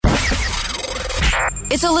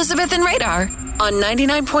It's Elizabeth and Radar on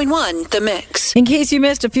 99.1 The Mix. In case you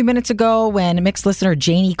missed a few minutes ago when Mix listener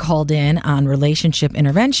Janie called in on relationship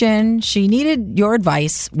intervention, she needed your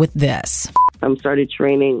advice with this. I'm started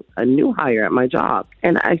training a new hire at my job,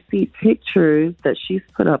 and I see pictures that she's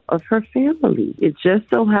put up of her family. It just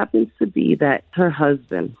so happens to be that her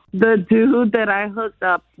husband, the dude that I hooked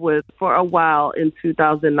up with for a while in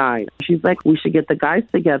 2009, she's like, we should get the guys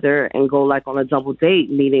together and go like on a double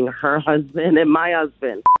date, meeting her husband and my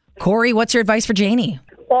husband. Corey, what's your advice for Janie?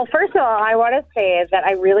 Well, first of all, I want to say that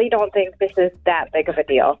I really don't think this is that big of a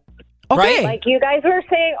deal. Okay. Like you guys were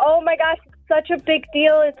saying, oh my gosh, it's such a big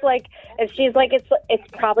deal. It's like, and she's like,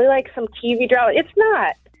 it's probably like some TV drama. It's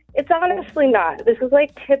not. It's honestly not. This is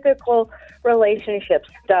like typical relationship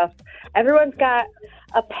stuff. Everyone's got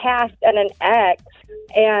a past and an ex,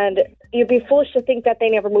 and you'd be foolish to think that they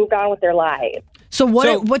never moved on with their lives. So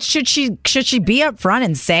what should she be up front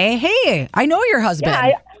and say, hey, I know your husband.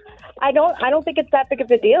 Yeah, I don't think it's that big of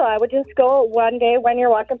a deal. I would just go one day when you're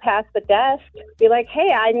walking past the desk, be like,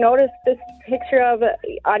 hey, I noticed this picture of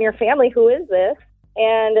on your family. Who is this?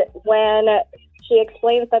 And when she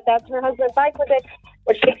explains that that's her husband,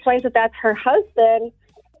 when she explains that that's her husband,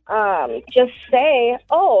 just say,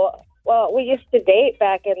 oh, well, we used to date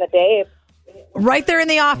back in the day. Right there in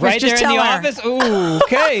the office. Right just there in tell the her. office? Ooh,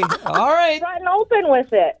 okay. All right. Front and open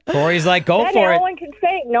with it. Corey's like, go Then for it.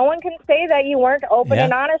 No one can say that you weren't open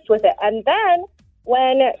and honest with it. And then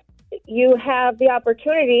when you have the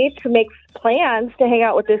opportunity to make plans to hang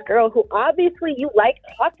out with this girl who obviously you like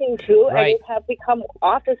talking to and you have become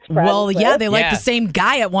office friends Well, yeah, with. they like the same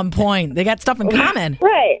guy at one point. They got stuff in common.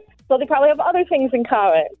 Right. So they probably have other things in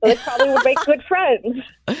common. So they probably would make good friends.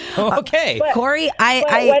 Okay. But, Corey,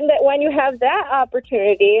 when you have that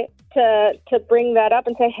opportunity to bring that up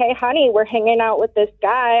and say, hey, honey, we're hanging out with this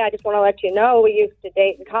guy. I just want to let you know we used to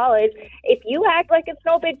date in college. If you act like it's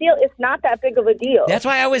no big deal, it's not that big of a deal. That's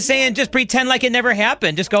why I was saying just pretend like it never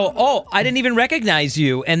happened. Just go, oh, I didn't even recognize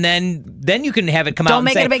you. And then you can have it come out Don't and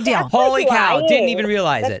make say, it a big deal. Holy cow, lying. didn't even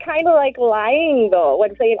realize That's it. kind of like lying, though,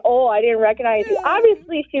 when saying, oh, I didn't recognize you.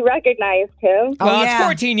 Obviously, she recognized him. Well, yeah. it's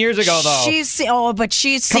 14 years ago, though. She's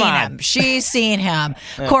seen on. him. She's seen him.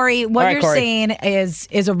 Corey, what All right, you're Corey. saying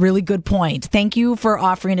is a really good point. Thank you for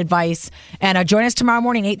offering advice. And join us tomorrow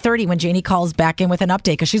morning, 8:30, when Janie calls back in with an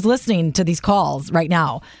update, because she's listening to these calls right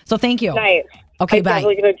now. So thank you. Nice. Okay, I'm bye.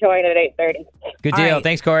 probably going to join at 8:30. Good All deal. right.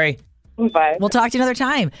 Thanks, Corey. Bye. We'll talk to you another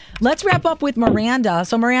time. Let's wrap up with Miranda.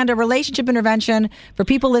 So, Miranda, relationship intervention for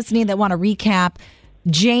people listening that want to recap.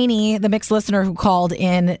 Janie, the mixed listener who called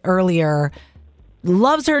in earlier,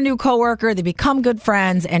 loves her new coworker. They become good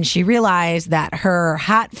friends, and she realized that her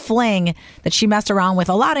hot fling that she messed around with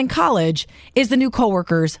a lot in college is the new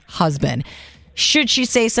coworker's husband. Should she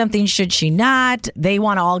say something? Should she not? They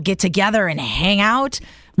want to all get together and hang out.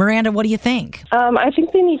 Miranda, what do you think? I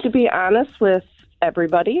think they need to be honest with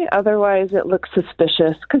everybody. Otherwise, it looks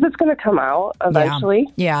suspicious because it's going to come out eventually.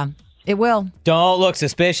 Yeah, it will. Don't look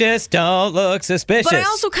suspicious. Don't look suspicious. But I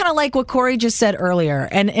also kind of like what Corey just said earlier,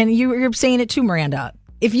 and you're saying it too, Miranda.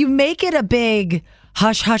 If you make it a big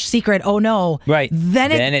hush secret, oh no, Right.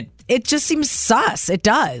 then it just seems sus. It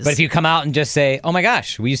does. But if you come out and just say, oh my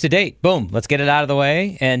gosh, we used to date, boom, let's get it out of the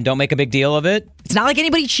way and don't make a big deal of it. It's not like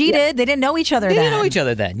anybody cheated. They didn't know each other They then. didn't know each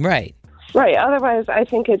other then, right. Right. Otherwise, I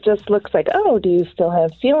think it just looks like, oh, do you still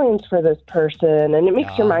have feelings for this person? And it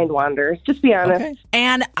makes your mind wander. Just be honest. Okay.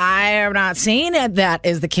 And I am not saying that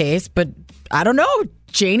is the case, but I don't know.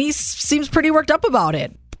 Janie seems pretty worked up about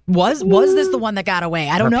it. Was this the one that got away?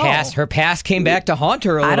 I don't know. Her past came back to haunt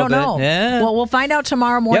her a little I don't bit. know. Yeah. Well, we'll find out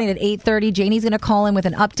tomorrow morning at 8:30. Janie's going to call in with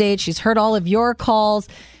an update. She's heard all of your calls.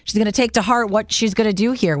 She's going to take to heart what she's going to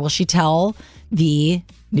do here. Will she tell the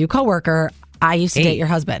new coworker, I used to date your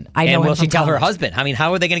husband? I know and him will she from tell her college." husband? I mean,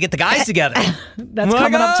 how are they going to get the guys together? That's Oh my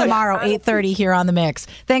coming up God. tomorrow, 8:30 here on The Mix.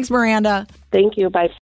 Thanks, Miranda. Thank you. Bye.